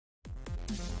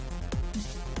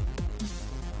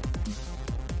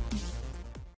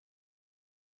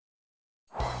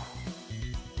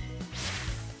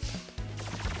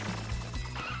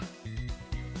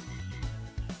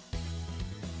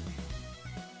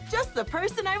Just the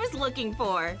person I was looking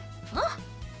for. Huh?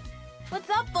 What's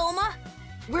up, Bulma?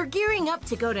 We're gearing up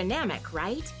to go to Namek,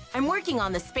 right? I'm working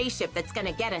on the spaceship that's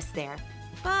gonna get us there.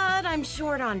 But I'm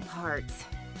short on parts.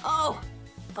 Oh,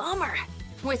 bummer.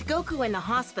 With Goku in the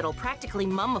hospital practically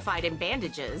mummified in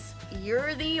bandages,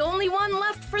 you're the only one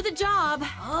left for the job.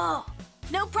 Oh,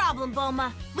 no problem,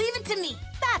 Bulma. Leave it to me.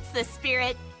 That's the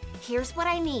spirit. Here's what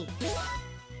I need.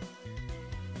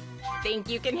 Think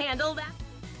you can handle that?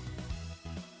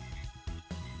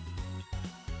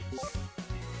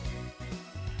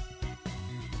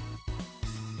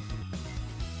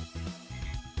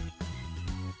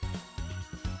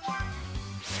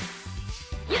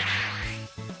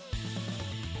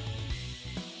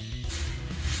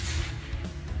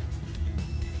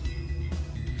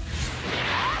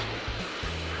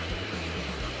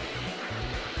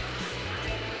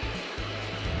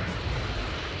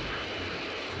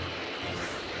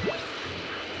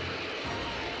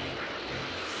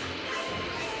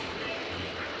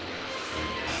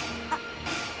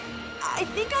 I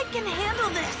think I can handle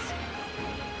this.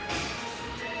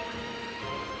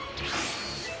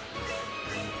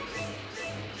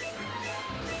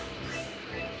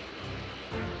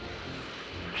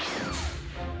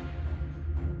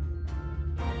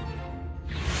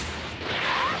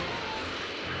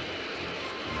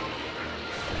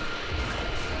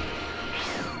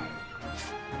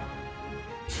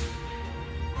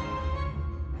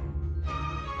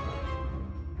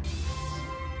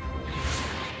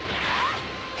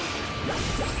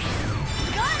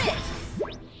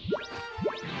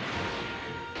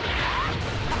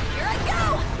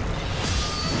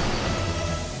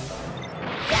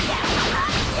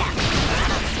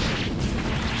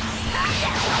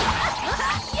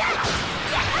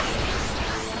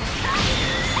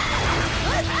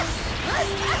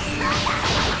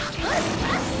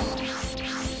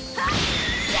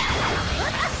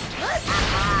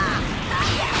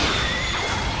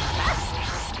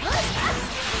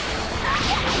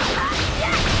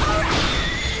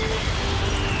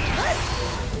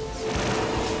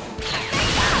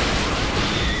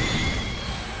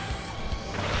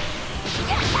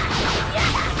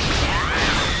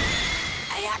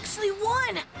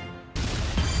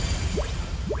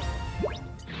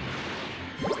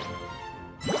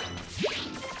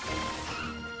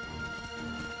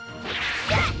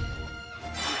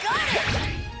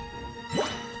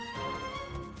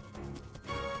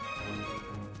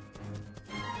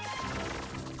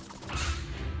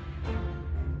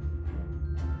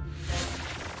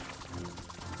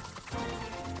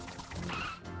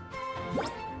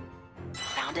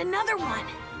 Found another one.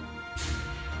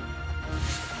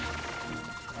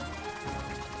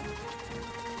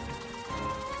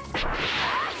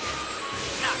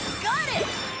 Got it!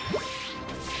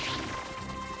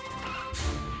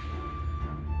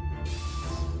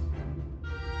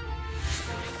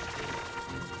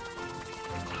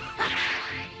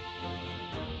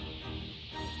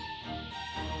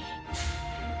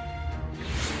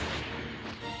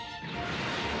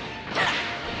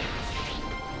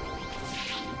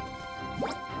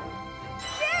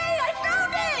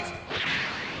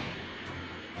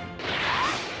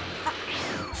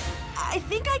 I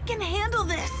think I can handle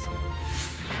this.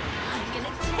 I'm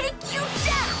gonna take you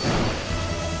down!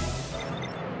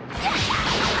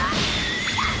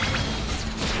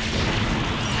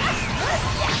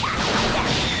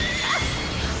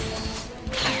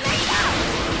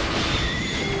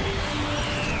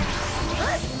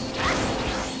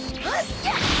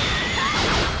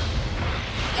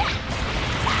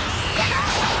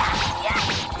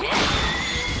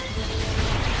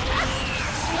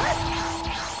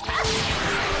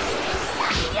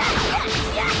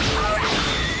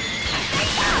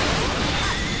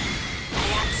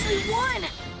 Won!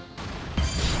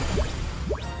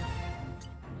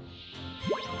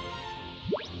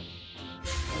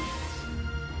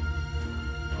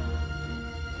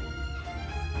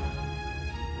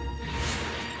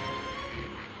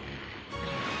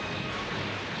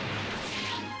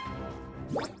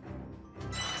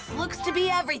 This looks to be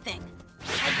everything.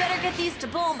 I'd better get these to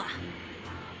Bulma.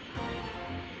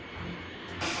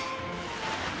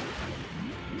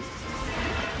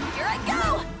 Here I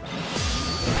go!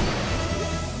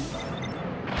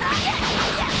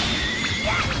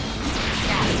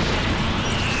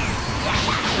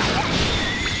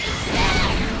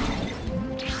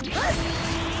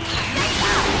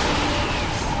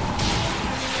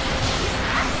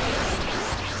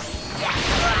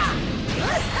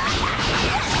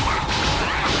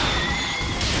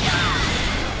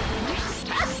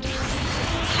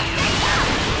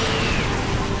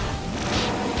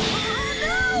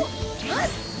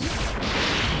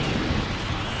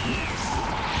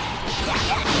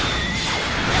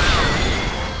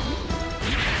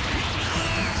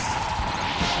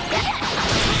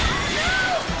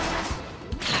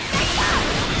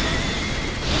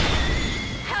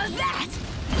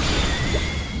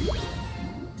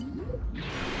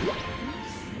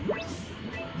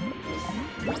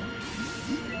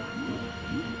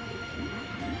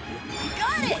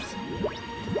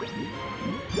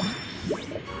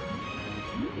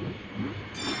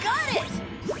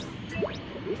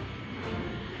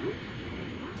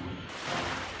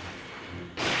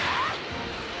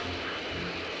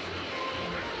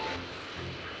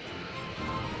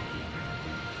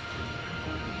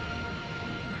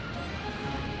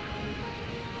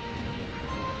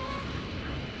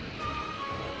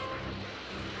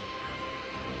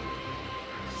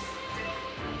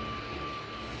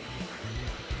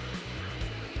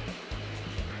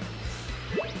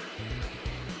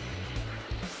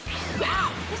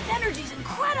 energy's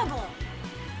incredible!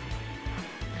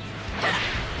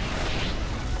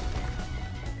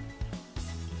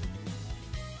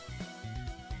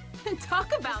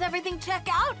 Talk about... Does everything check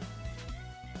out?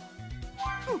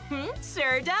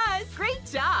 Sure does. Great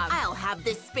job. I'll have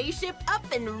this spaceship up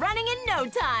and running in no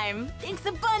time. Thanks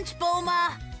a bunch,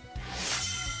 Bulma!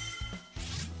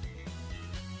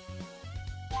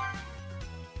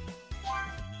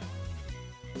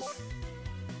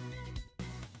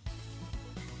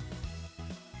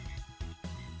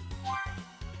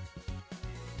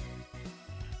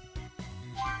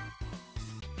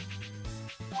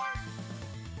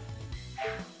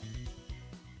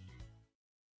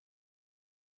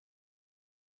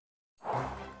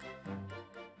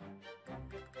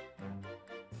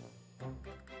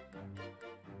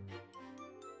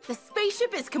 The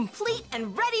spaceship is complete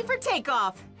and ready for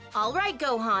takeoff. All right,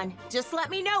 Gohan, just let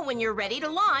me know when you're ready to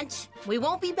launch. We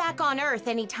won't be back on Earth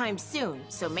anytime soon,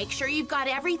 so make sure you've got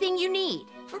everything you need.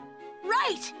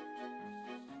 Right!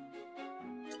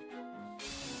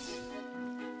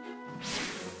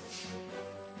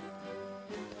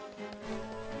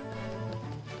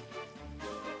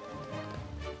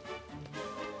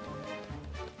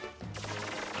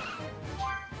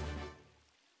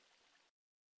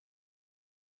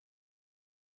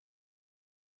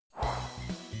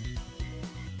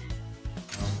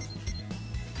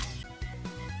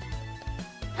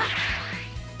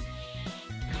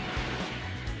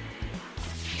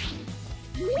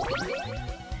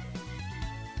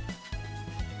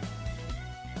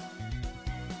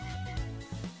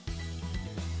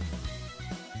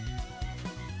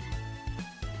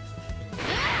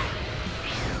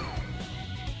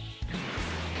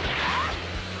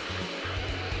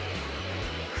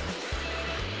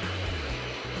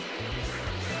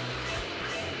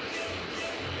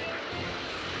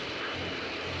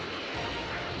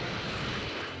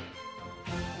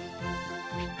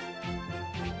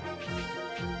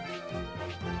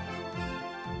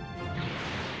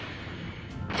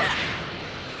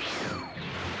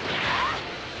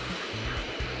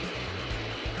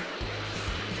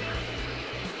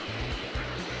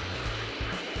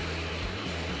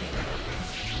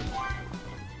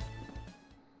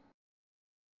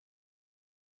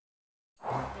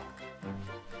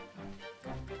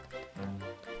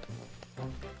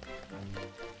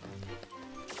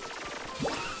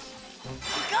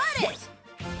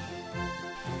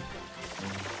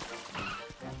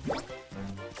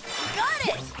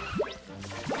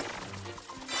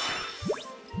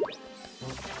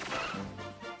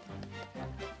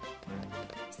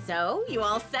 So, you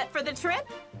all set for the trip?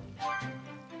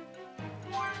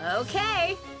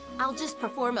 Okay. I'll just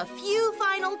perform a few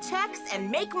final checks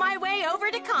and make my way over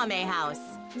to Kame House.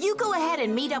 You go ahead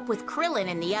and meet up with Krillin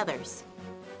and the others.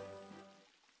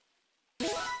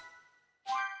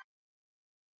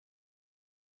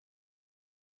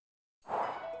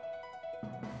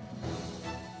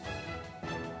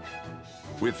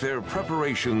 With their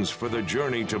preparations for the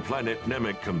journey to planet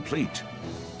Namek complete,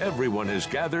 everyone is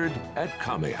gathered at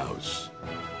Kame House.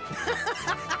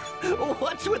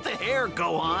 What's with the hair,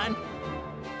 Gohan?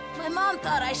 My mom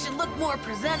thought I should look more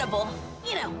presentable.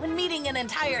 You know, when meeting an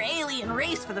entire alien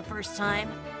race for the first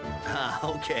time.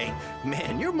 Okay.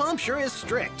 Man, your mom sure is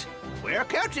strict. We're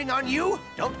counting on you.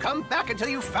 Don't come back until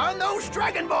you've found those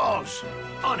Dragon Balls.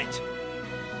 On it.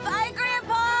 Bye,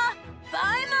 Grandpa!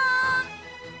 Bye, Mom!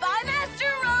 Bye, Master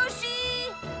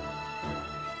Roshi!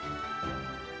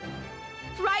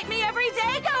 Write me every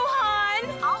day,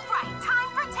 Gohan! All right, time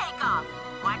for takeoff.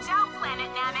 Watch out, Planet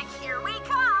Namek, here we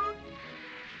come!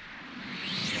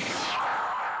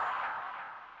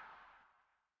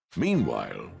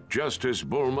 Meanwhile, just as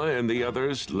Bulma and the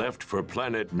others left for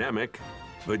planet Namek,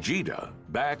 Vegeta,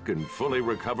 back and fully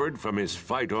recovered from his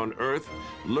fight on Earth,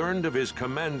 learned of his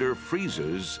commander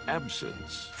Frieza's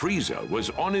absence. Frieza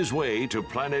was on his way to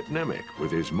planet Namek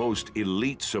with his most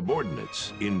elite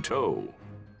subordinates in tow.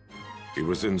 He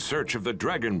was in search of the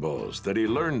Dragon Balls that he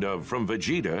learned of from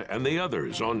Vegeta and the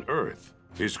others on Earth.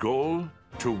 His goal?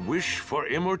 To wish for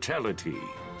immortality.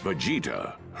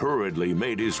 Vegeta hurriedly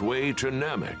made his way to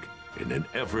Namek in an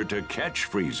effort to catch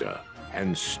Frieza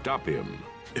and stop him.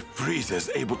 If Frieza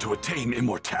is able to attain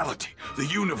immortality, the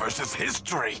universe is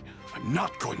history. I'm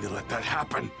not going to let that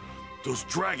happen. Those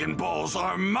Dragon Balls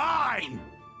are mine!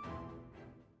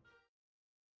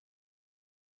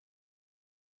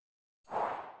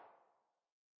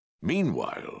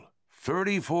 Meanwhile,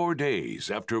 34 days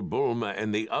after Bulma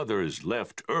and the others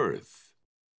left Earth,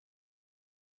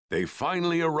 they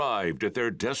finally arrived at their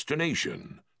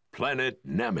destination, planet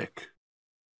Namek.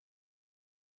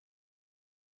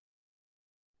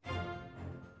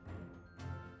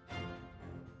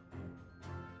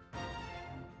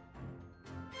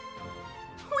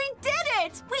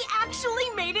 it! We actually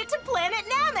made it to planet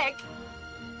Namek!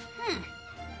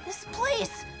 This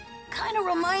place kind of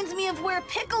reminds me of where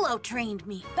Piccolo trained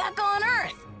me, back on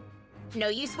Earth. No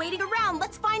use waiting around,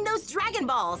 let's find those Dragon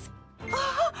Balls!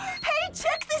 Hey,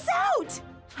 check this out!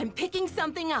 I'm picking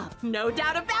something up. No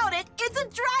doubt about it, it's a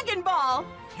Dragon Ball!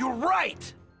 You're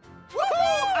right!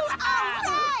 Woohoo!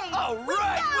 All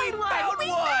right, we found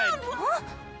one! Huh?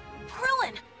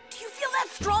 Krillin, do you feel that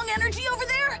strong energy over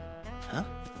there? Huh?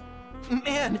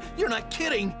 Man, you're not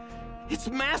kidding! It's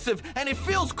massive, and it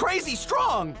feels crazy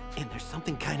strong! And there's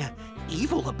something kinda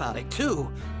evil about it,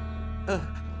 too.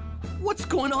 What's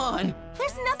going on?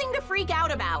 There's nothing to freak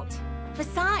out about.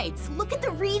 Besides, look at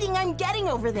the reading I'm getting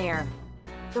over there.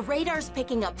 The radar's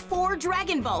picking up 4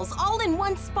 Dragon Balls all in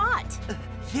one spot.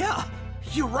 Yeah,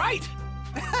 you're right!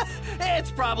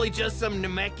 It's probably just some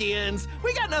Namekians.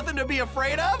 We got nothing to be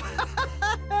afraid of,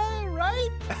 right?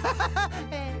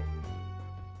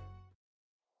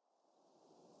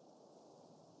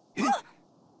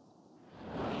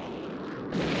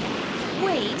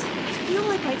 Wait, I feel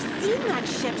like I've seen that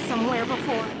ship somewhere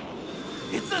before.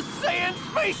 It's a Saiyan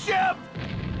spaceship!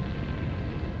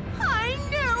 I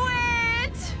knew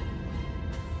it!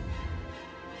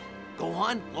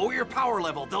 Gohan, lower your power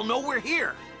level. They'll know we're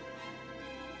here.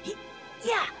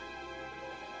 Yeah.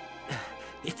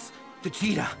 It's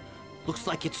Vegeta. Looks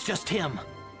like it's just him.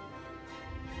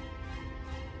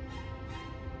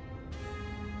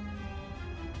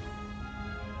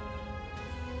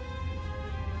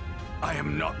 I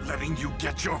am not letting you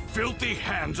get your filthy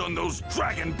hands on those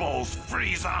Dragon Balls,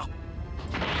 Frieza!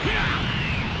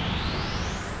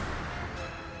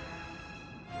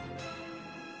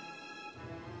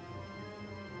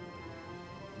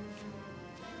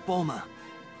 Bulma,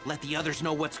 let the others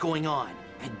know what's going on,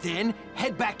 and then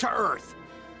head back to Earth.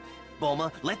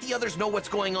 Bulma, let the others know what's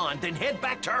going on, then head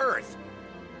back to Earth.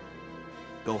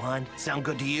 Gohan, sound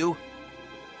good to you?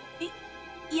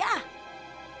 Yeah.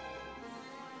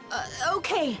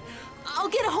 Okay. I'll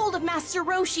get a hold of Master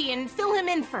Roshi and fill him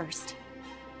in first.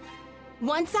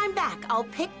 Once I'm back, I'll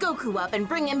pick Goku up and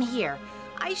bring him here.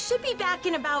 I should be back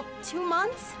in about 2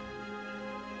 months.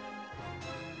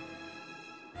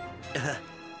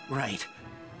 Right.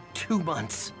 2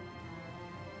 months.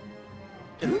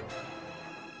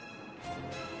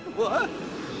 What?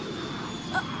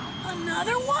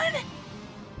 Another one?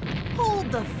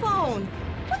 Hold the phone.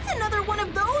 What's another one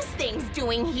of those things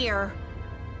doing here?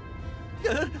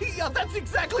 Yeah, that's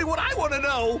exactly what I want to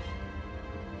know!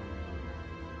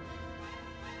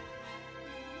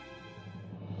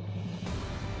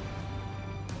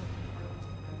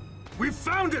 We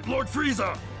found it, Lord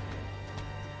Frieza!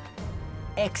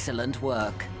 Excellent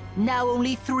work. Now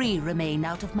only 3 remain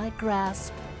out of my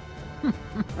grasp.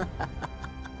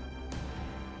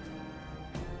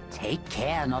 Take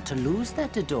care not to lose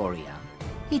that, Dodoria.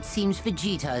 It seems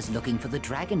Vegeta is looking for the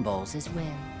Dragon Balls as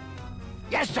well.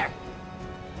 Yes, sir!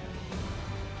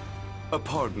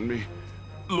 Pardon me,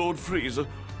 Lord Frieza.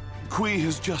 Cui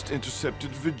has just intercepted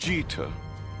Vegeta.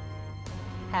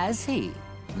 Has he?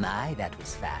 My, that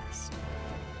was fast.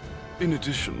 In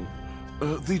addition,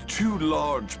 the 2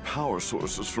 large power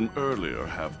sources from earlier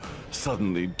have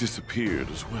suddenly disappeared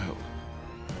as well.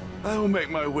 I will make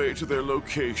my way to their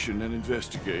location and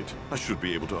investigate. I should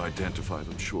be able to identify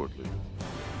them shortly.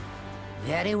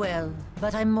 Very well,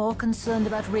 but I'm more concerned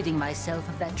about ridding myself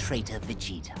of that traitor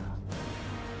Vegeta.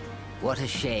 What a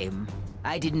shame.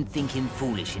 I didn't think him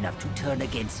foolish enough to turn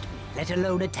against me, let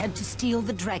alone attempt to steal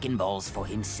the Dragon Balls for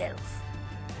himself.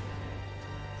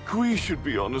 Cui should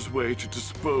be on his way to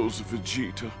dispose of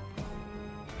Vegeta.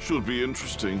 Should be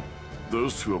interesting.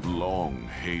 Those 2 have long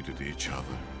hated each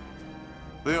other.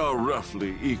 They are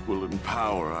roughly equal in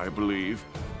power, I believe.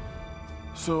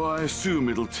 So I assume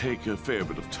it'll take a fair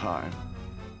bit of time.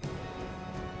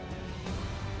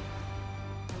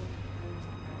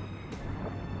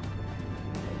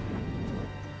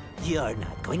 You're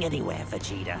not going anywhere,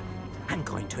 Vegeta. I'm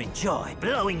going to enjoy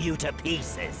blowing you to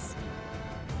pieces.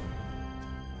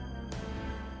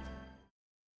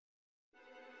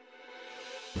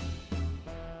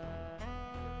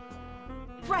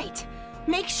 Right.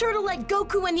 Make sure to let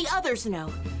Goku and the others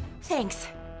know. Thanks.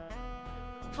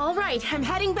 All right, I'm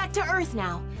heading back to Earth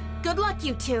now. Good luck,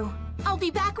 you 2. I'll be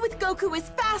back with Goku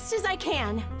as fast as I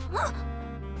can. Huh?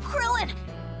 Krillin,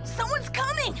 someone's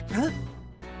coming! Huh?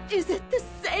 Is it the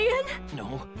Saiyan?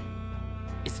 No.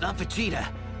 It's not Vegeta.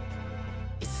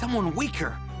 It's someone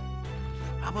weaker.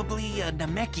 Probably a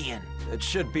Namekian. It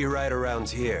should be right around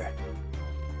here.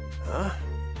 Huh?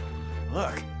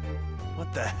 Look.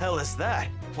 What the hell is that?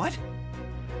 What?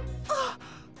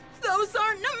 Those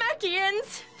aren't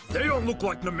Namekians! They don't look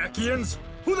like Namekians.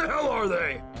 Who the hell are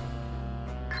they?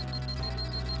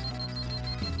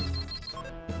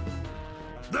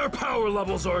 Their power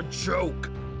levels are a joke.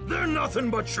 They're nothing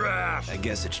but trash. I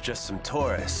guess it's just some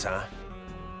tourists, huh?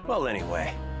 Well,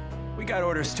 anyway, we got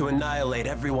orders to annihilate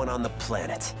everyone on the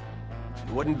planet.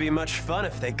 It wouldn't be much fun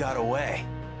if they got away.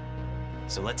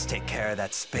 So let's take care of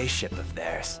that spaceship of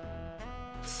theirs.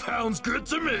 Sounds good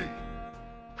to me.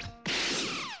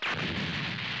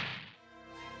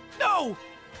 No!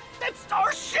 That's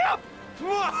our ship!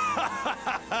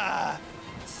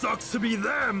 Sucks to be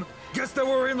them. Guess they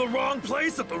were in the wrong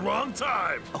place at the wrong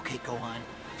time. Okay, Gohan.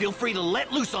 Feel free to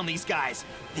let loose on these guys.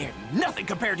 They're nothing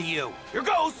compared to you. Here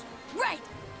goes! Right!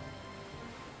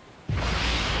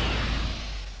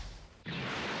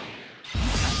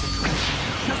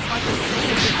 Just like the same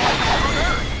before on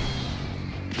Earth!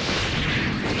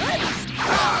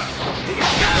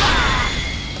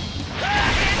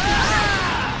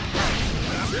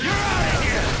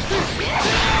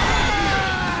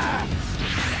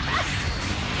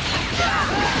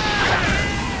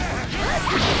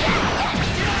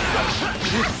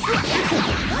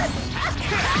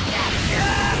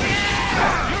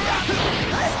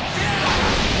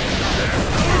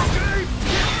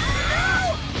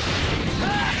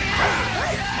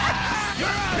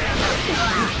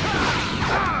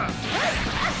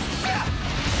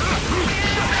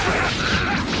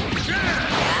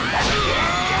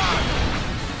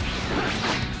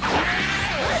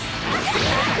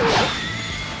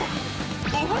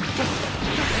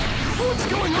 What's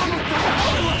going on with the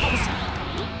power levels?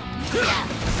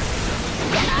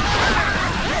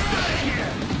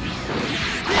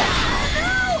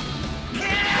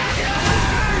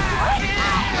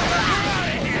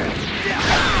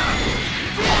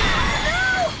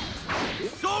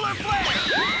 Solar flare!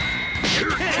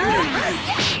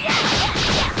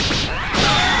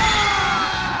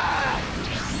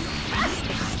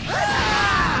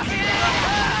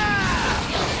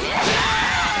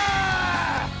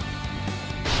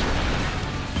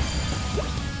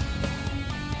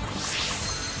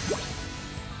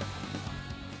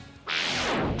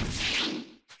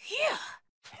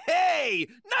 Hey!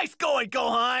 Nice going,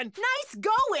 Gohan! Nice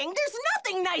going? There's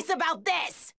nothing nice about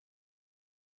this!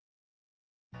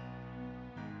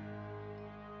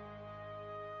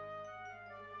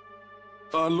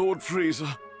 Lord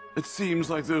Frieza, it seems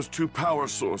like those two power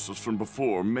sources from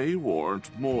before may warrant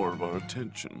more of our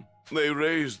attention. They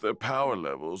raised their power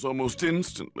levels almost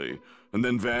instantly, and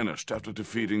then vanished after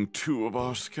defeating 2 of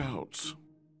our scouts.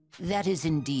 That is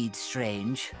indeed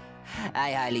strange.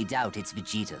 I highly doubt it's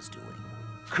Vegeta's doing.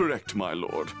 Correct, my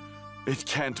lord. It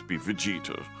can't be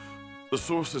Vegeta. The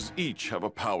sources each have a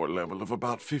power level of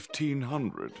about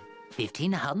 1,500.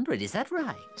 1,500, is that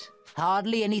right?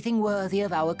 Hardly anything worthy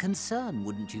of our concern,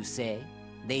 wouldn't you say?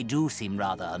 They do seem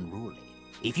rather unruly.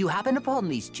 If you happen upon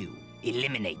these 2,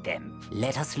 eliminate them.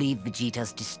 Let us leave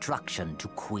Vegeta's destruction to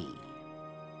Cui.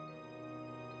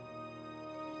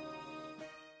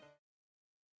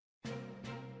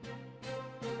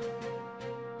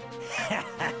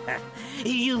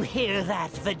 You hear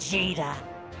that, Vegeta?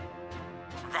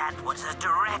 That was a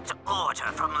direct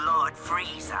order from Lord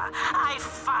Frieza. I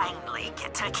finally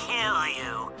get to kill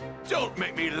you. Don't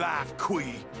make me laugh,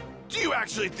 Cui. Do you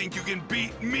actually think you can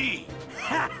beat me?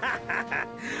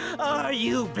 Are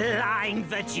you blind,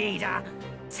 Vegeta?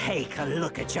 Take a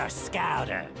look at your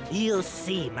scouter. You'll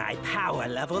see my power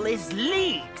level is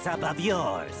leagues above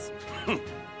yours.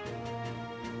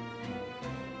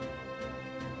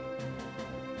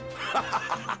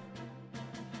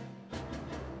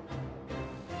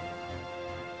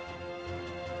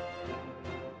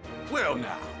 Well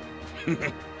now.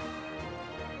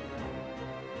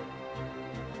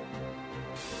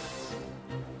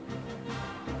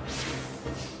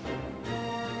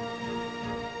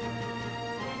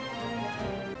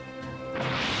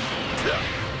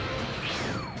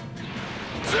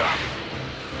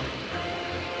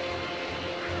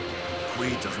 Cui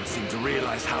doesn't seem to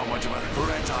realize how much of a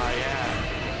threat I am.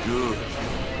 Good.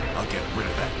 I'll get rid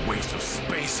of that waste of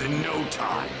space in no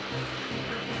time.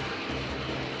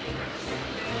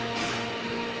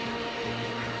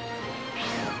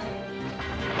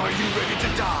 Are you ready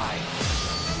to die?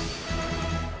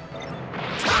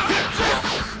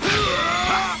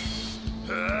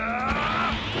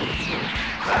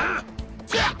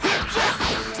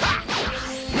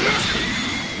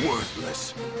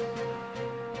 Worthless.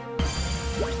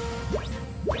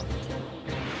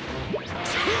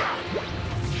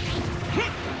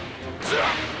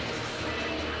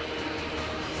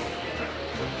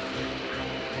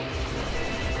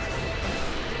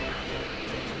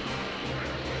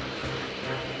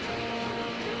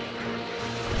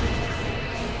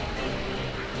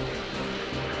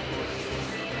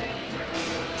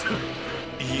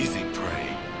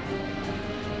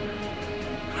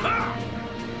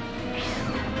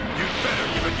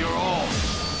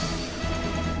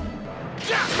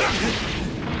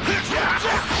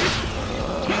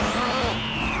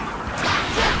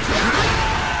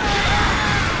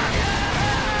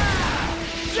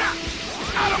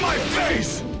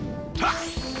 face!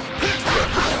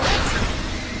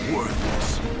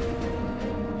 Worthless.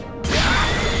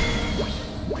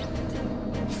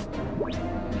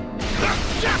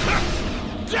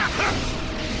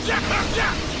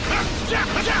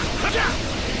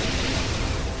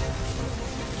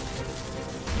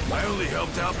 I only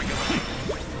helped out because...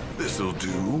 This'll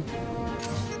do.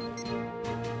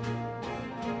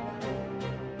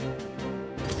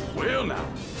 Well now,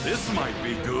 this might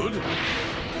be good.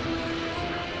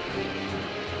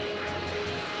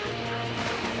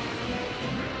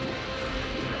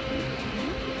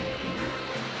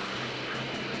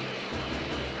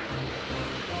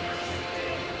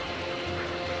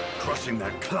 Crushing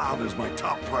that cloud is my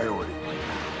top priority.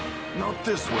 Not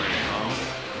this way,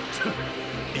 huh?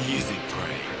 Easy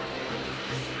prey.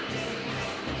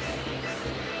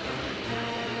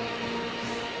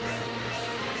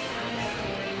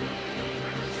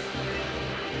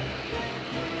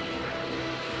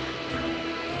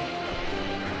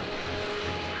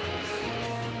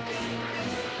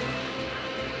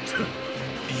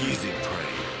 Easy prey.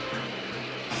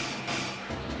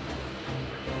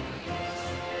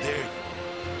 There.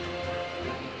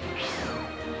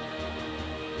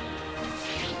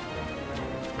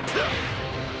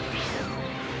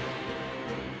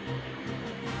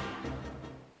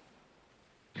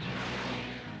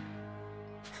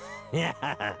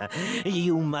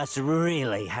 You must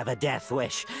really have a death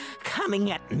wish.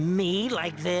 Coming at me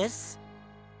like this?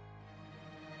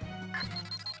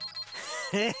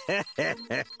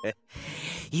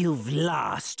 You've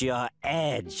lost your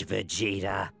edge,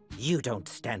 Vegeta. You don't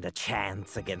stand a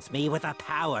chance against me with a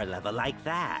power level like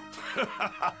that.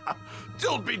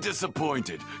 Don't be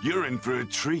disappointed. You're in for a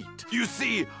treat. You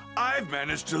see, I've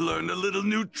managed to learn a little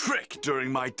new trick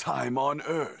during my time on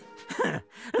Earth.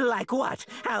 Like what?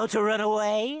 How to run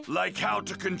away? Like how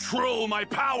to control my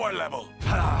power level.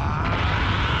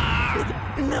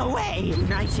 No way!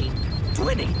 19,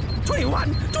 20,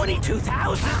 21,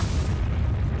 22,000!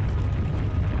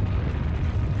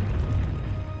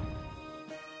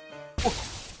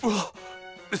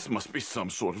 This must be some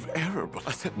sort of error, but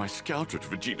I set my scouter to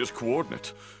Vegeta's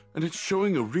coordinate, and it's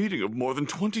showing a reading of more than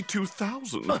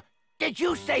 22,000. Did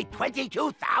you say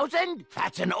 22,000?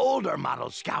 That's an older model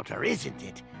scouter, isn't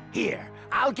it? Here,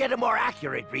 I'll get a more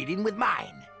accurate reading with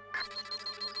mine.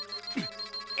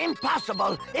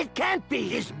 Impossible! It can't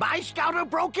be! Is my scouter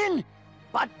broken?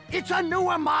 But it's a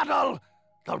newer model!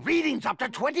 The reading's up to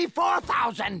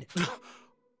 24,000!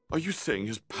 Are you saying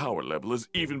his power level is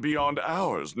even beyond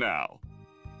ours now?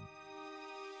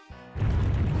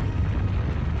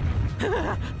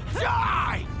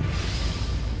 Die!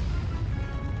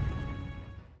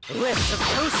 We're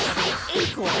supposed to be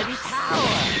equal in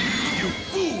power! You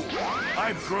fool!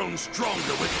 I've grown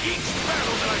stronger with each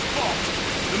battle that I've fought!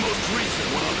 The most recent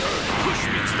one on Earth pushed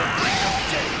me to the brink of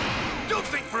death! Don't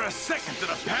think for a second that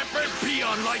a pampered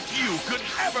peon like you could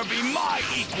ever be my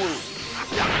equal!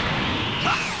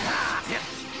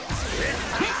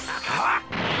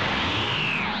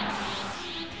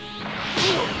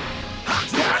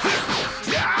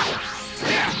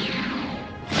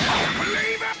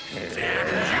 Believe it!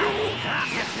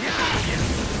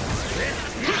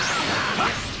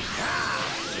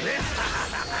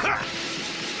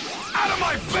 Out of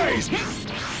my face!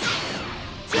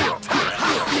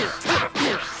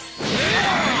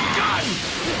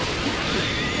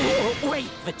 Wait,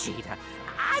 Vegeta.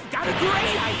 I've got a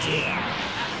great idea.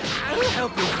 I'll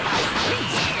help you fight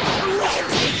Frieza. We can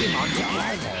take him on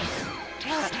together.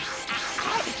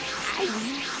 I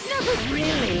never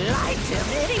really liked him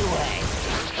anyway.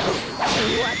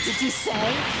 What did you say?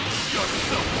 You're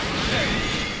so pathetic!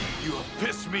 You have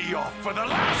pissed me off for the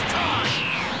last time!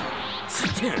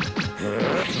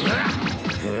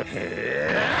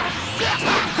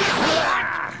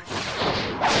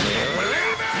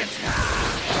 Believe it!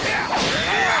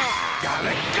 Got a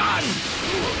gun!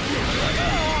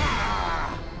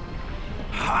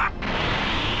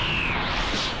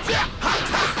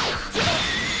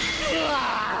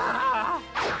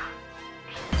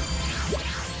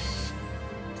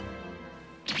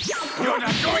 You're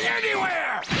not going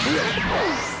anywhere!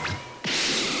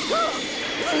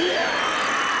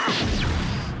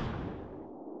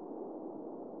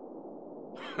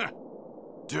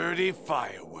 Dirty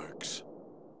fireworks.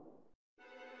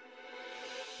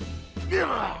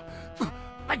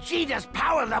 Vegeta's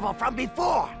power level from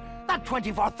before! That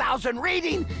 24,000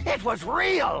 reading, it was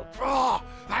real! Oh,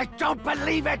 I don't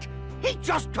believe it! He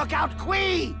just took out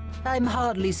Cui! I'm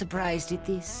hardly surprised at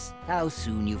this. How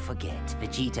soon you forget.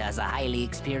 Vegeta is a highly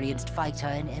experienced fighter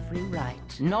in every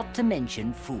right, not to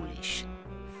mention foolish.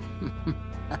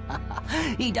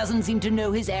 He doesn't seem to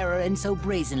know his error and so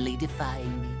brazenly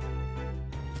defying me.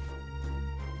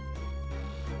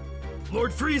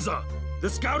 Lord Frieza, the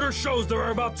scouter shows there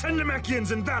are about 10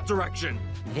 Namekians in that direction.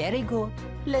 Very good.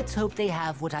 Let's hope they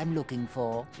have what I'm looking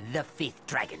for. The 5th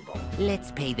Dragon Ball.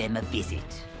 Let's pay them a visit.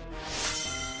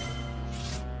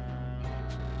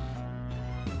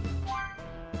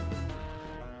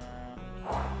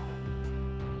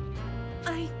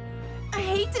 I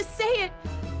hate to say it,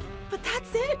 but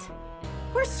that's it.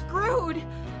 We're screwed.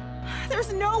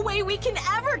 There's no way we can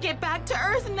ever get back to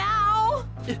Earth now.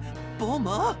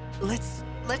 Bulma, let's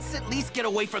at least get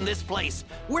away from this place.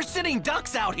 We're sitting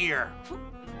ducks out here.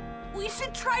 We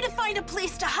should try to find a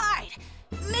place to hide.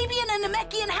 Maybe in a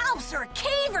Namekian house or a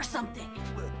cave or something.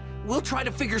 We'll try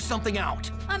to figure something out.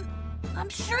 I'm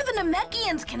sure the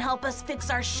Namekians can help us fix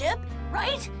our ship,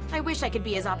 right? I wish I could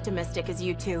be as optimistic as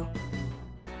you two.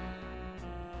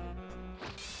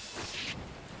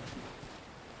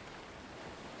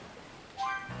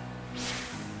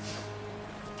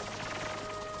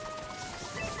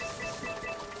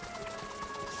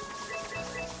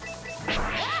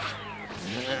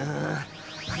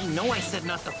 I know I said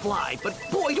not to fly, but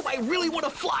boy, do I really want to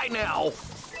fly now!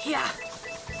 Yeah.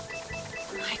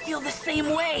 I feel the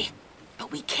same way.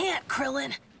 But we can't,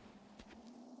 Krillin.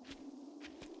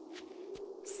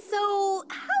 So,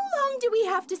 how long do we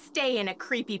have to stay in a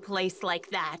creepy place like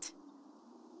that?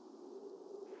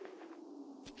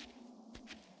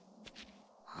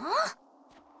 Huh?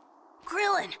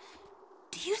 Krillin,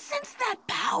 do you sense that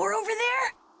power over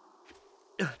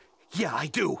there? Yeah, I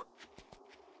do.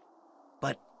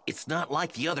 But it's not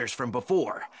like the others from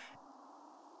before.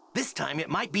 This time it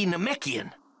might be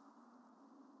Namekian.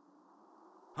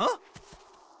 Huh?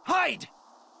 Hide!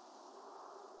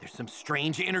 There's some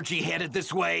strange energy headed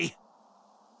this way.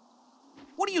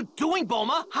 What are you doing,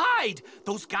 Bulma? Hide!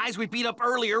 Those guys we beat up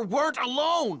earlier weren't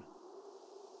alone!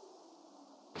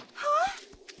 Huh?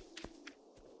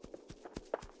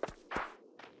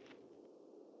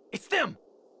 It's them!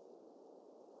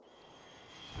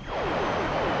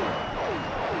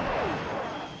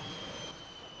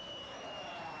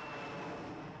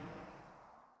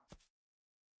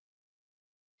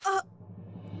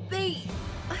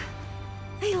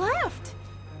 They left.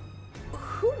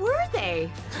 Who were they?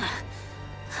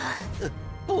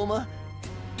 Bulma,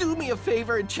 do me a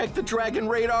favor and check the Dragon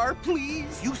Radar,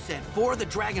 please. You said 4 of the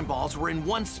Dragon Balls were in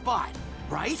one spot,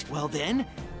 right? Well then,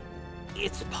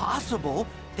 it's possible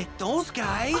that those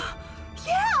guys...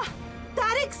 Yeah!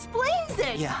 That explains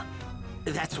it! Yeah,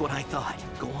 that's what I thought.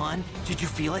 Gohan, did you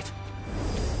feel it?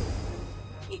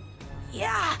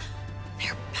 Yeah,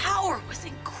 their power was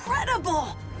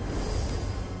incredible.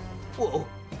 Whoa,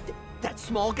 that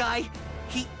small guy,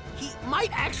 he might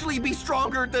actually be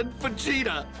stronger than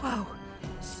Vegeta. Whoa,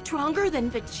 stronger than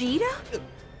Vegeta?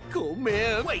 Cool,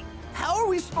 man. Wait, how are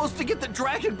we supposed to get the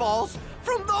Dragon Balls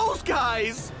from those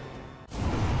guys?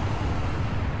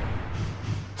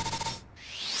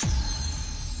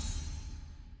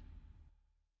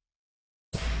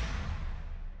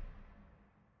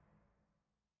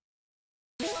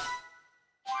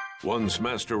 Once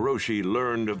Master Roshi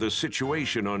learned of the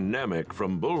situation on Namek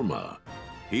from Bulma,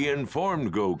 he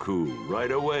informed Goku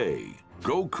right away.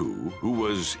 Goku, who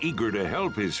was eager to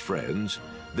help his friends,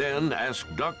 then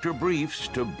asked Dr. Briefs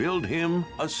to build him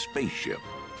a spaceship.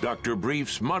 Dr.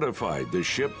 Briefs modified the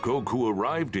ship Goku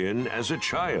arrived in as a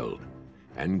child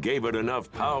and gave it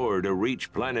enough power to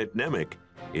reach planet Namek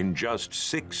in just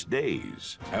 6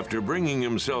 days. After bringing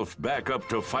himself back up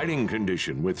to fighting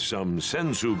condition with some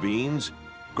senzu beans,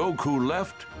 Goku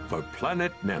left for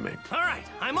planet Namek. All right,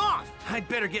 I'm off. I'd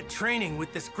better get training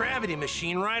with this gravity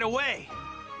machine right away.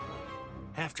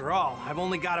 After all, I've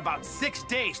only got about 6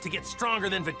 days to get stronger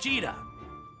than Vegeta.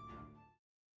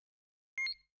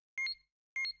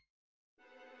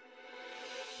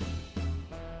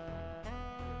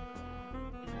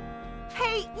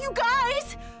 Hey, you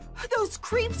guys! Those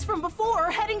creeps from before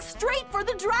are heading straight for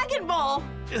the Dragon Ball!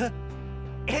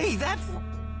 Hey, that's...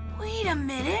 Wait a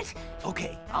minute.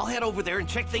 Okay, I'll head over there and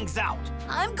check things out.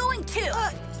 I'm going too.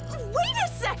 Wait a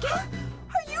second!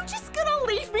 Are you just gonna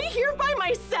leave me here by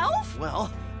myself?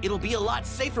 Well, it'll be a lot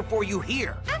safer for you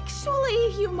here.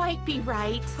 Actually, you might be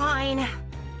right. Fine.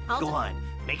 Go on.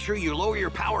 Make sure you lower your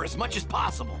power as much as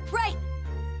possible. Right.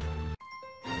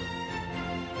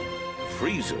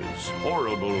 Frieza's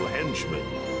horrible henchman.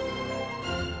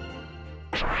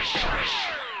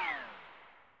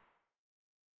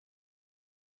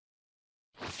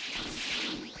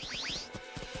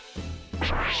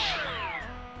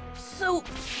 So,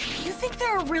 you think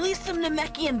there are really some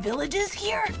Namekian villages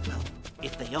here?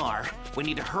 If they are, we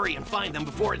need to hurry and find them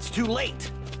before it's too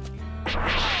late.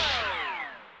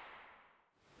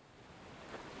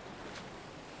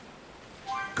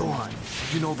 Gohan,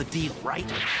 you know the deal, right?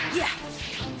 Yeah.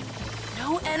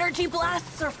 No energy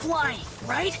blasts or flying,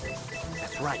 right?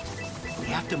 That's right. We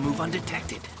have to move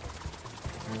undetected.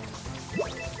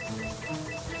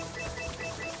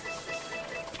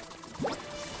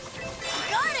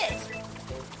 Got it!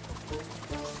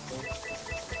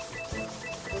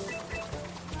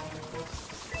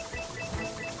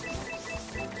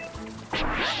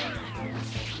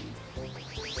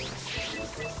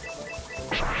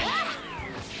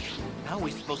 Now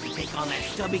we're supposed to take on that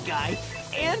stubby guy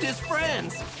and his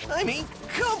friends. I mean,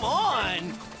 come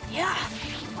on! Yeah,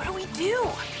 what do we do?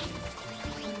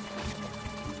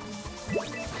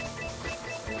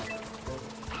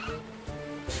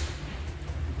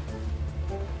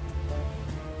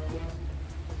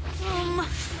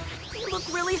 You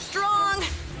look really strong.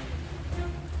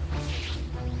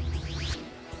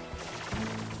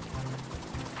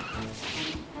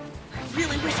 I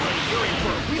really wish you're in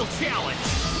for a real challenge.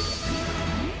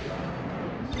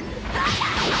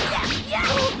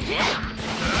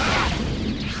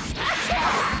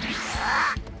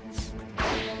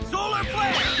 Solar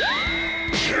flare!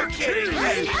 You're kidding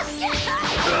me!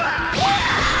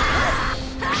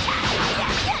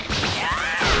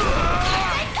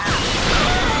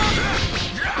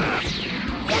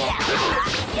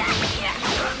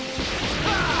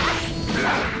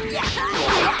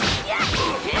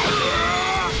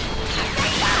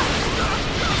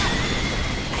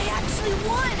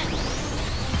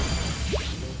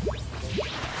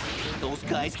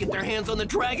 Guys get their hands on the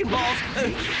Dragon Balls,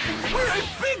 we're in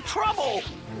big trouble!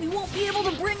 We won't be able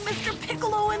to bring Mr.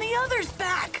 Piccolo and the others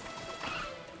back!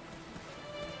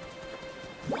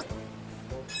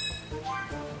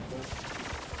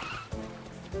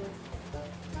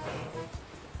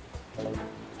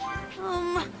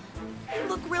 You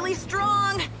look really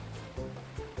strong!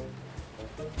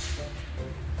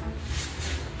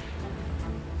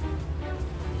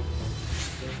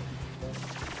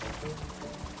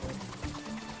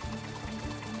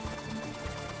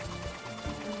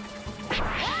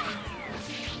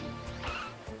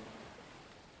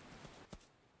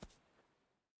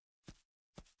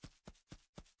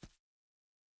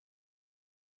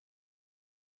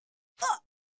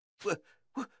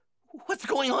 What's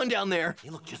going on down there? They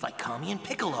look just like Kami and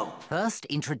Piccolo. First,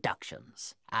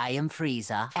 introductions. I am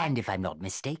Frieza, and if I'm not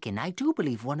mistaken, I do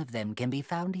believe one of them can be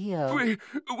found here.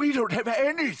 We don't have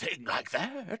anything like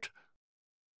that.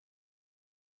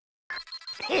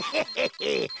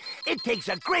 It takes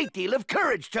a great deal of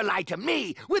courage to lie to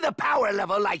me with a power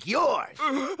level like yours.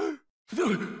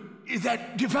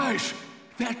 That device,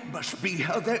 that must be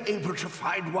how they're able to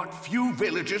find what few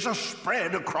villages are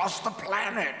spread across the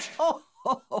planet. Oh,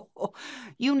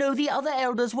 you know, the other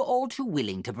elders were all too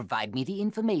willing to provide me the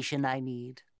information I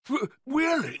need.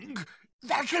 Willing?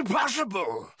 That's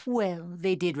impossible. Well,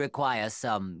 they did require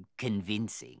some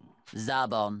convincing.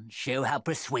 Zarbon, show how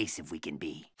persuasive we can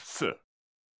be. Sir.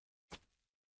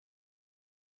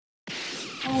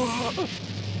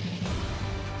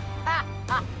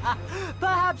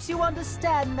 Perhaps you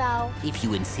understand now. If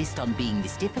you insist on being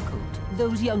this difficult,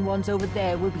 those young ones over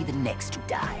there will be the next to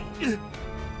die.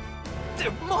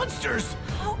 They're monsters!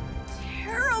 How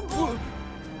terrible!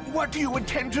 What do you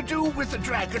intend to do with the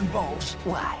Dragon Balls?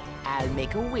 Why, I'll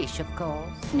make a wish, of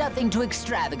course. Nothing too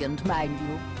extravagant, mind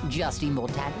you. Just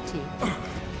immortality.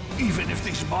 Even if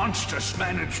these monsters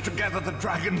manage to gather the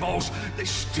Dragon Balls, they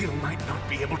still might not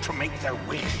be able to make their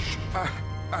wish.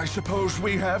 I suppose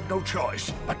we have no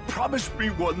choice. But promise me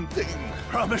one thing.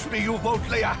 Promise me you won't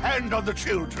lay a hand on the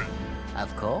children.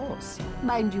 Of course.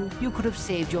 Mind you, you could have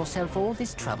saved yourself all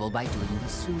this trouble by doing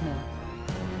this sooner.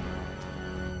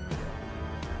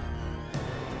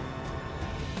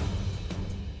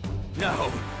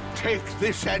 Now, take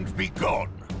this and be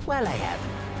gone. Well, I haven't.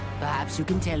 Perhaps you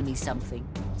can tell me something.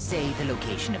 Say the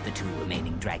location of the 2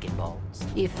 remaining Dragon Balls.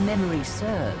 If memory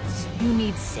serves, you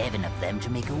need 7 of them to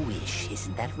make a wish,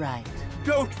 isn't that right?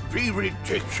 Don't be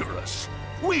ridiculous.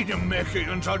 We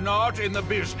Namekians are not in the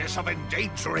business of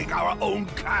endangering our own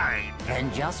kind.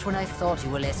 And just when I thought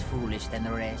you were less foolish than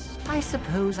the rest, I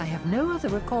suppose I have no other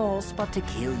recourse but to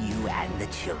kill you and the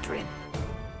children.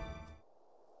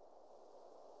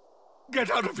 Get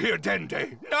out of here,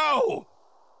 Dende! Now!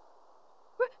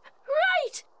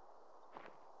 Right!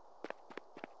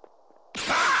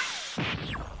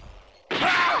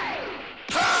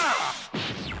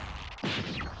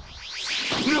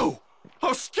 No!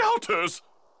 Our scouters!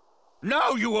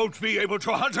 Now you won't be able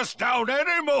to hunt us down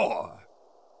anymore!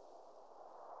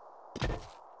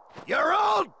 You're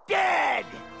all dead!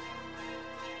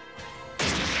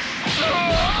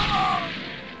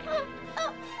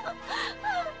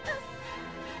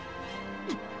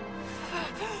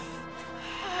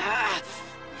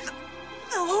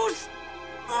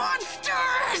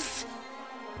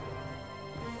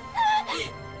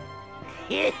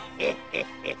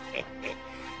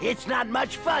 It's not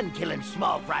much fun killing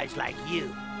small fries like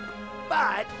you.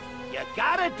 But you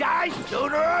gotta die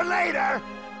sooner or later.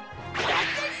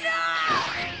 That's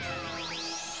enough!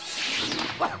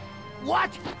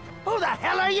 What? Who the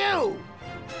hell are you?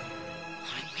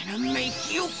 I'm gonna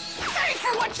make you pay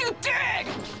for what you did!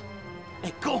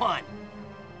 Hey, Gohan!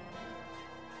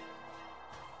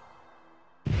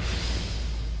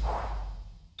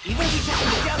 Even if we take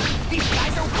them together, these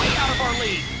guys are way out of our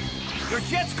league! Your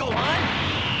jets, Gohan!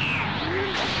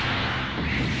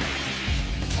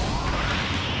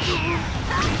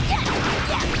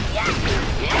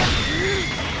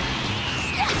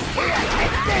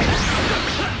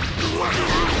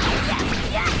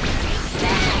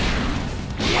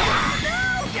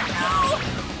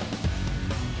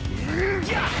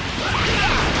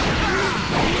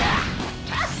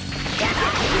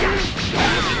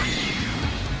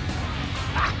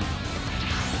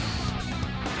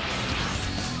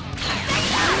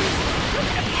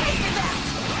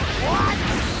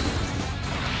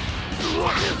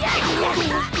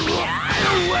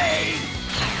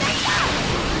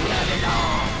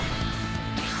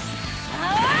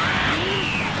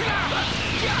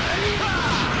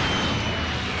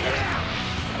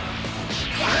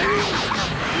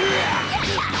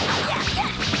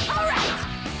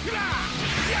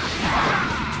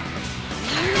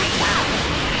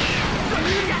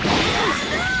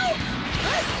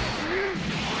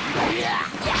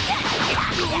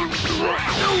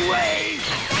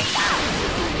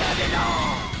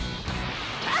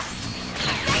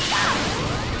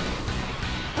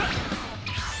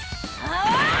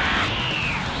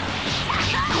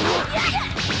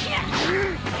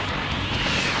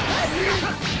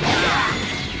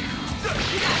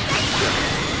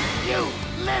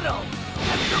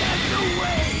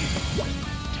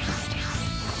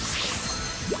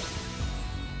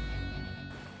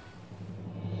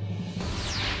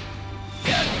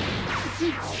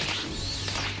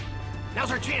 Now's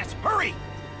our chance! Hurry!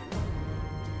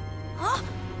 Huh?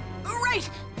 Right!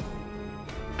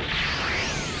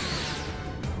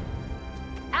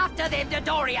 After them,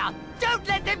 Dodoria! Don't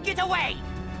let them get away!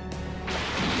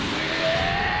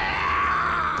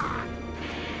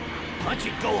 Punch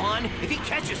it, Gohan! If he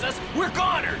catches us, we're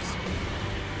goners!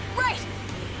 Right!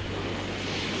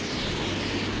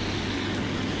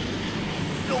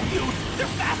 No use! They're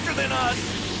faster than us!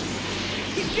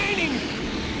 He's gaining!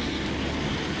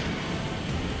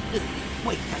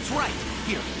 Wait, that's right!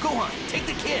 Here, Gohan, take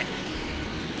the kid!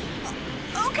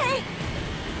 Okay!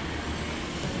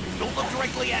 Don't look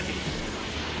directly at me!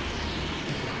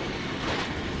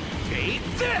 Take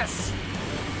this!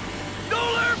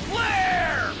 Solar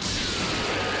Flare!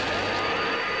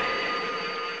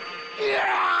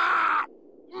 Yeah!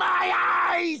 My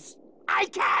eyes! I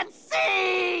can't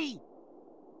see!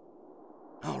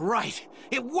 All right,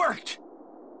 it worked!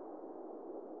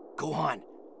 Gohan,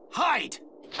 hide!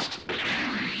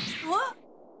 What?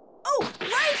 Oh,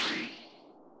 right!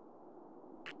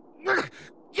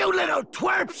 You little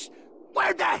twerps!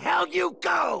 Where'd the hell you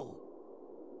go?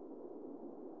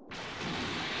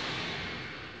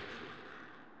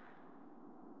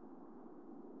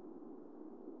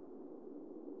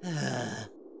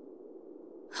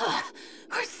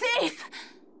 We're safe!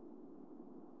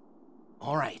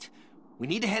 All right, we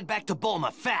need to head back to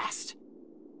Bulma fast.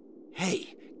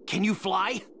 Hey, can you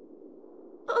fly?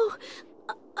 Oh,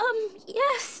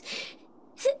 yes.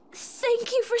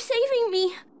 Thank you for saving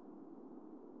me.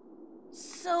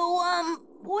 So,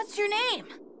 what's your name?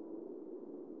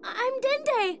 I'm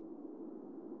Dende.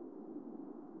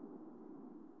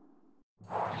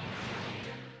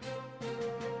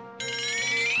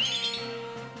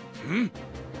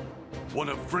 One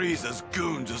of Frieza's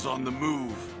goons is on the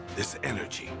move. This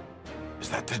energy. Is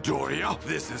that Dodoria?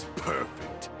 This is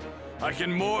perfect. I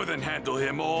can more than handle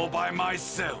him all by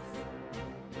myself.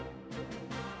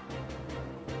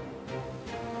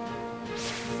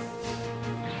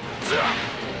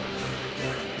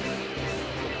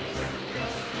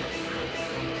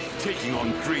 Taking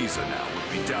on Frieza now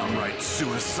would be downright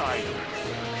suicidal.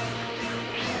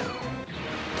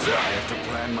 I have to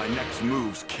plan my next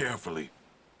moves carefully.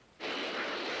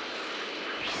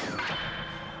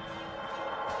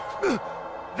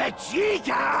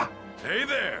 Vegeta! Hey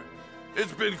there!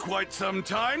 It's been quite some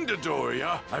time,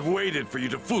 Dodoria. I've waited for you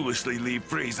to foolishly leave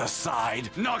Frieza aside.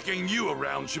 Knocking you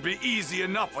around should be easy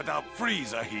enough without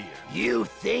Frieza here. You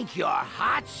think you're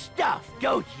hot stuff,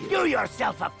 don't you? Do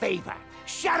yourself a favor.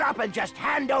 Shut up and just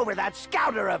hand over that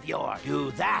scouter of yours.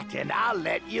 Do that and I'll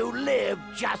let you live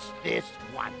just this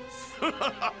once.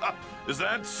 Is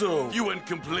that so? You went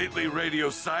completely radio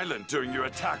silent during your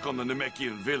attack on the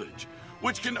Namekian village,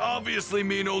 which can obviously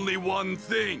mean only one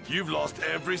thing. You've lost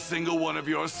every single one of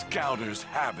your scouters,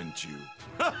 haven't you?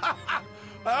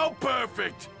 How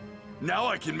perfect! Now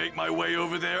I can make my way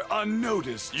over there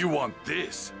unnoticed. You want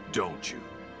this, don't you?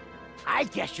 I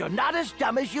guess you're not as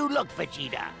dumb as you look,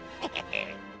 Vegeta.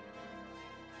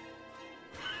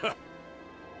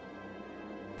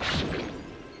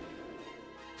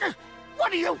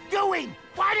 What are you doing?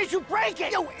 Why did you break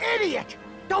it? You idiot!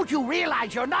 Don't you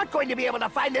realize you're not going to be able to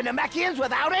find the Namekians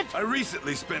without it? I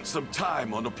recently spent some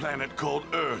time on a planet called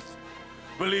Earth.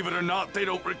 Believe it or not, they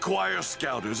don't require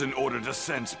scouters in order to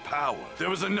sense power. There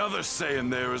was another Saiyan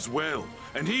there as well,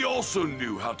 and he also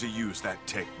knew how to use that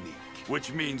technique.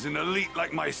 Which means an elite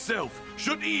like myself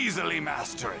should easily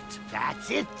master it. That's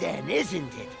it then,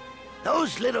 isn't it?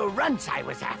 Those little runts I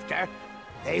was after,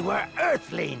 they were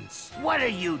Earthlings. What are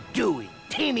you doing,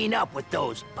 teaming up with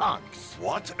those punks?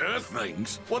 What?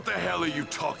 Earthlings? What the hell are you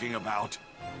talking about?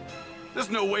 There's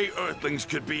no way Earthlings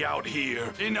could be out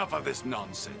here. Enough of this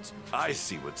nonsense. I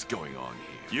see what's going on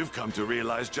here. You've come to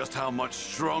realize just how much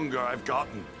stronger I've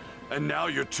gotten. And now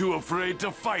you're too afraid to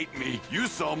fight me. You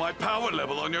saw my power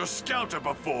level on your scouter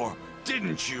before,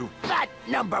 didn't you? That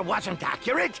number wasn't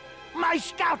accurate. My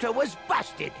scouter was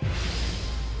busted.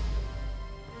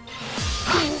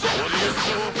 What are you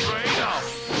so afraid of?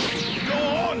 Go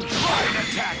on, try and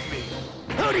attack me.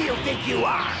 Who do you think you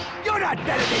are? You're not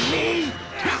better than me.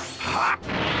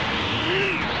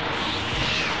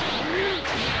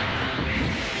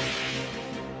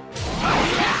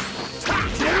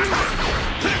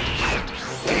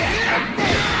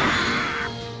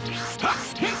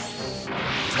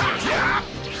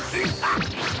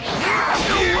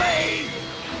 No way!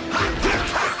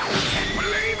 Can't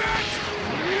believe it!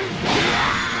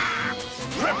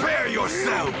 Prepare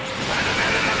yourself!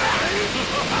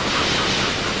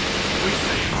 We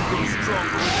Saiyans grow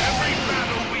stronger with every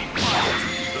battle we fight.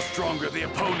 The stronger the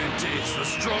opponent is, the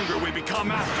stronger we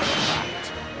become after the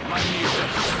fact. My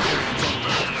near-death experience on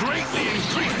Earth greatly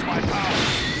increased my power.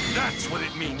 That's what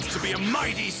it means to be a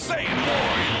mighty Saiyan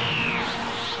warrior.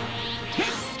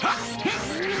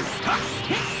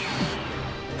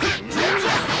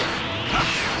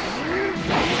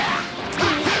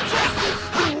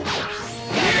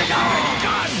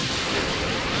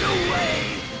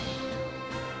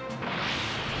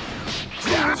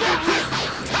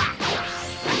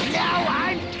 Now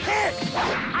I'm pissed!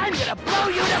 I'm gonna blow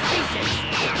you to pieces!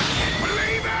 Can't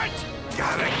believe it!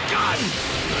 Got a gun!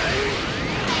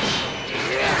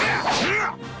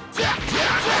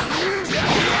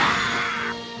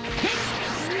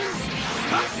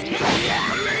 Can't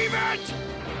believe it!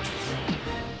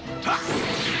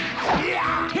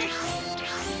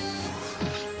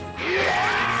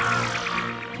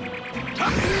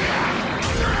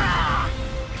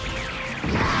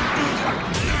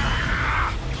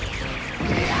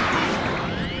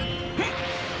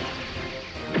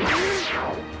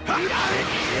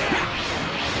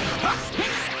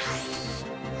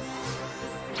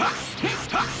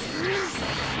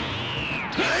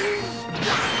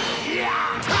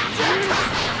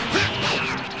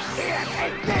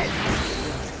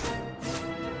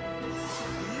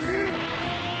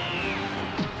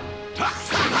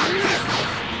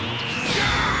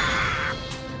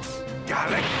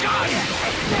 Got a gun!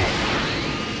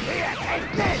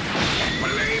 Can't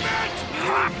believe it!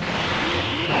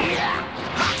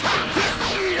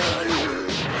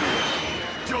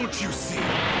 Don't you see?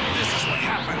 This is what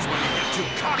happens when you get too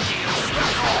cocky and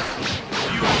slack off. If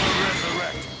you ever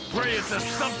resurrect, pray it's a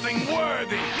something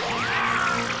worthy.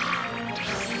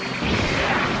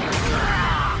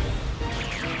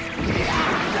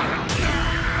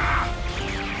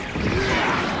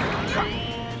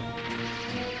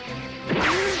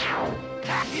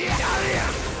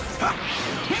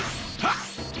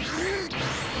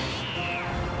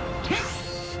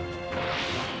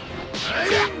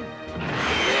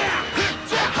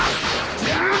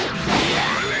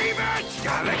 Believe it!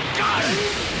 Got a gun!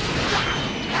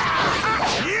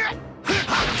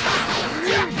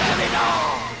 Got it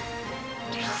all!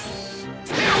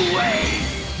 No way!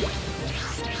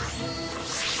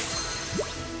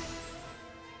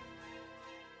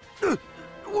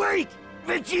 Wait!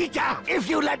 Vegeta! If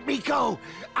you let me go,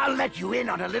 I'll let you in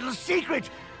on a little secret.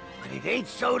 But it ain't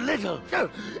so little.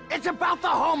 It's about the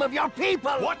home of your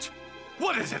people! What?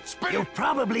 What is it, Spit? You've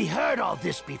probably heard all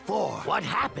this before. What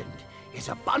happened is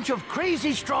a bunch of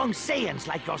crazy strong Saiyans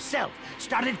like yourself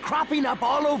started cropping up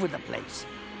all over the place.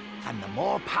 And the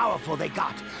more powerful they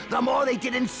got, the more they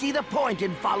didn't see the point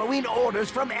in following orders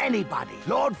from anybody.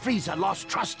 Lord Frieza lost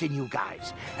trust in you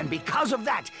guys, and because of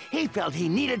that, he felt he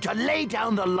needed to lay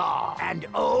down the law. And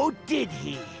oh, did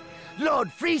he! Lord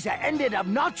Frieza ended up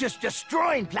not just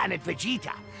destroying Planet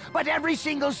Vegeta, but every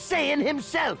single Saiyan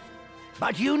himself.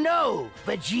 But you know,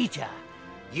 Vegeta,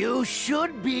 you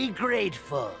should be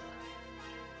grateful.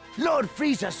 Lord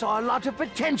Frieza saw a lot of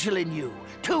potential in you,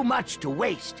 too much to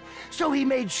waste, so he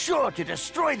made sure to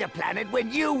destroy the planet when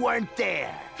you weren't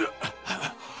there.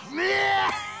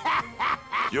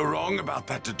 You're wrong about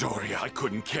that, Dodoria. I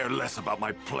couldn't care less about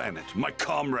my planet, my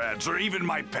comrades, or even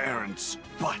my parents.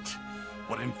 But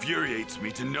what infuriates me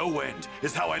to no end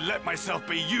is how I let myself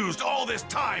be used all this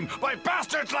time by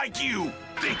bastards like you.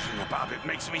 Thinking about it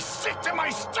makes me sick to my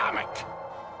stomach.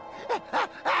 Lord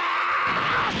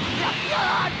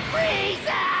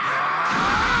Frieza!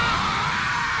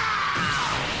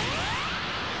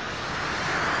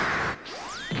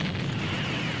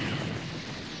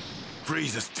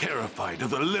 Frieza's terrified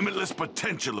of the limitless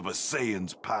potential of a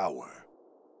Saiyan's power.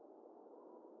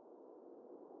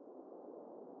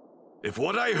 If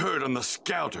what I heard on the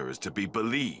Scouter is to be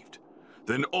believed,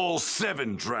 then all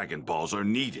 7 Dragon Balls are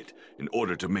needed in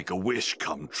order to make a wish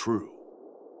come true.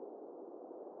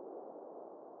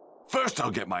 First,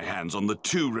 I'll get my hands on the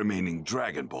 2 remaining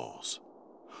Dragon Balls.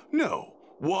 No,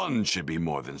 1 should be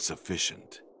more than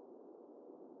sufficient.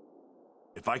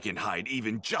 If I can hide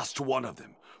even just 1 of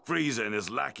them, Frieza and his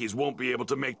lackeys won't be able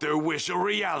to make their wish a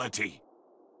reality.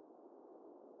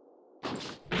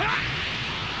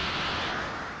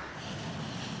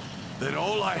 Then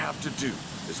all I have to do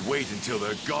is wait until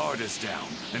their guard is down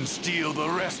and steal the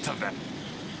rest of them.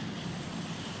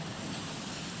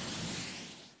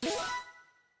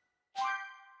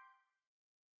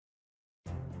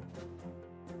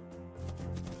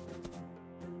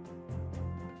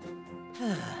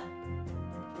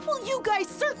 Well, you guys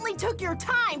certainly took your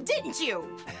time, didn't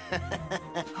you?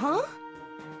 Huh?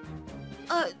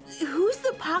 Who's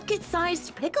the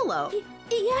pocket-sized Piccolo?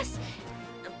 Yes,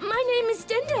 my name is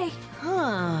Dende.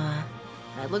 Huh.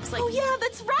 That looks like... Oh, yeah,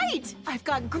 that's right! I've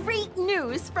got great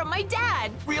news from my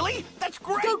dad. Really? That's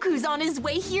great! Goku's on his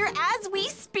way here as we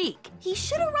speak. He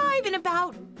should arrive in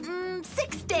about,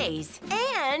 6 days.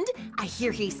 And I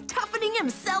hear he's toughening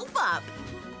himself up.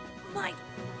 My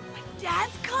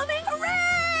dad's coming?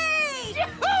 Hooray!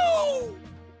 Yahoo!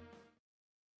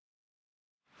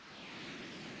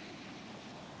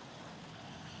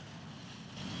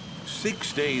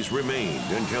 Six days remained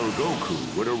until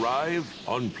Goku would arrive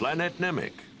on planet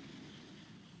Namek.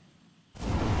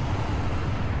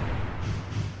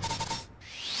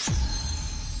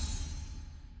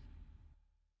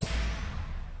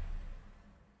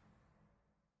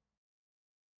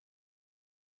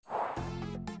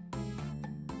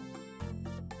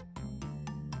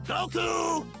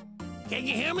 Goku! Can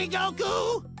you hear me,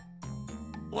 Goku?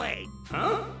 Wait.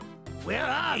 Huh? Where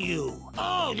are you?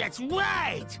 Oh, that's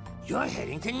right! You're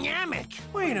heading to Namek.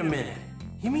 Wait a minute.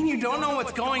 You mean you don't know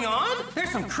what's going on? There's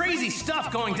some crazy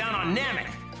stuff going down on Namek.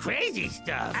 Crazy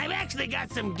stuff? I've actually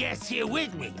got some guests here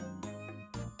with me.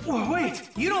 Whoa, wait,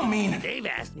 you don't mean... They've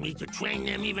asked me to train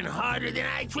them even harder than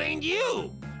I trained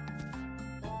you.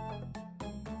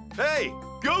 Hey,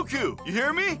 Goku, you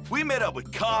hear me? We met up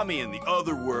with Kami in the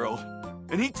other world,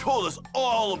 and he told us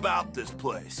all about this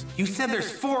place. You said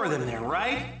there's 4 of them there,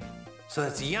 right? So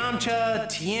that's Yamcha,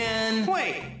 Tien...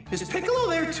 Wait, is Piccolo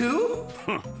there too?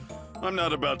 I'm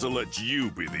not about to let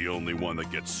you be the only one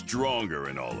that gets stronger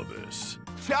in all of this.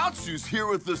 Chaozu's here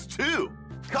with us too.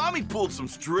 Kami pulled some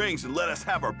strings and let us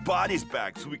have our bodies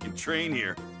back so we can train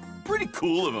here. Pretty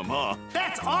cool of him, huh?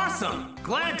 That's awesome!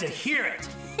 Glad to hear it.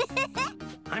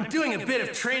 I'm doing a bit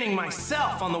of training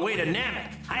myself on the way to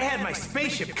Namek. I had my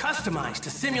spaceship customized to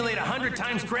simulate 100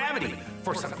 times gravity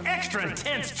for some extra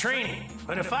intense training.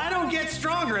 But if I don't get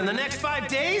stronger in the next 5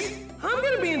 days, I'm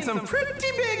gonna be in some pretty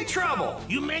big trouble.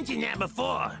 You mentioned that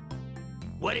before.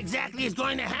 What exactly is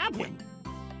going to happen?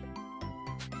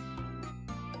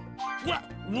 What?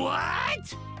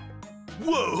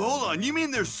 Whoa, hold on. You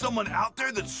mean there's someone out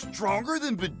there that's stronger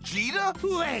than Vegeta?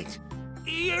 Wait.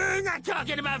 You're not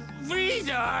talking about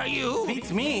Frieza, are you?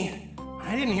 Beats me.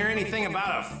 I didn't hear anything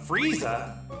about a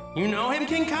Frieza. You know him,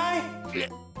 King Kai?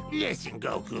 Listen,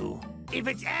 Goku. If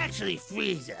it's actually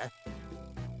Frieza,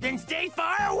 then stay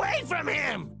far away from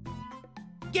him!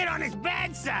 Get on his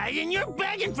bad side and you're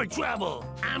begging for trouble!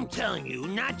 I'm telling you,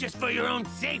 not just for your own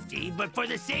safety, but for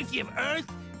the safety of Earth,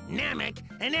 Namek,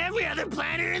 and every other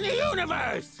planet in the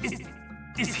universe!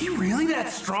 Is he really that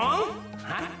strong?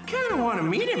 I kinda wanna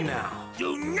meet him now.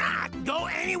 Do not go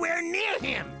anywhere near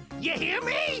him! You hear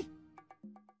me?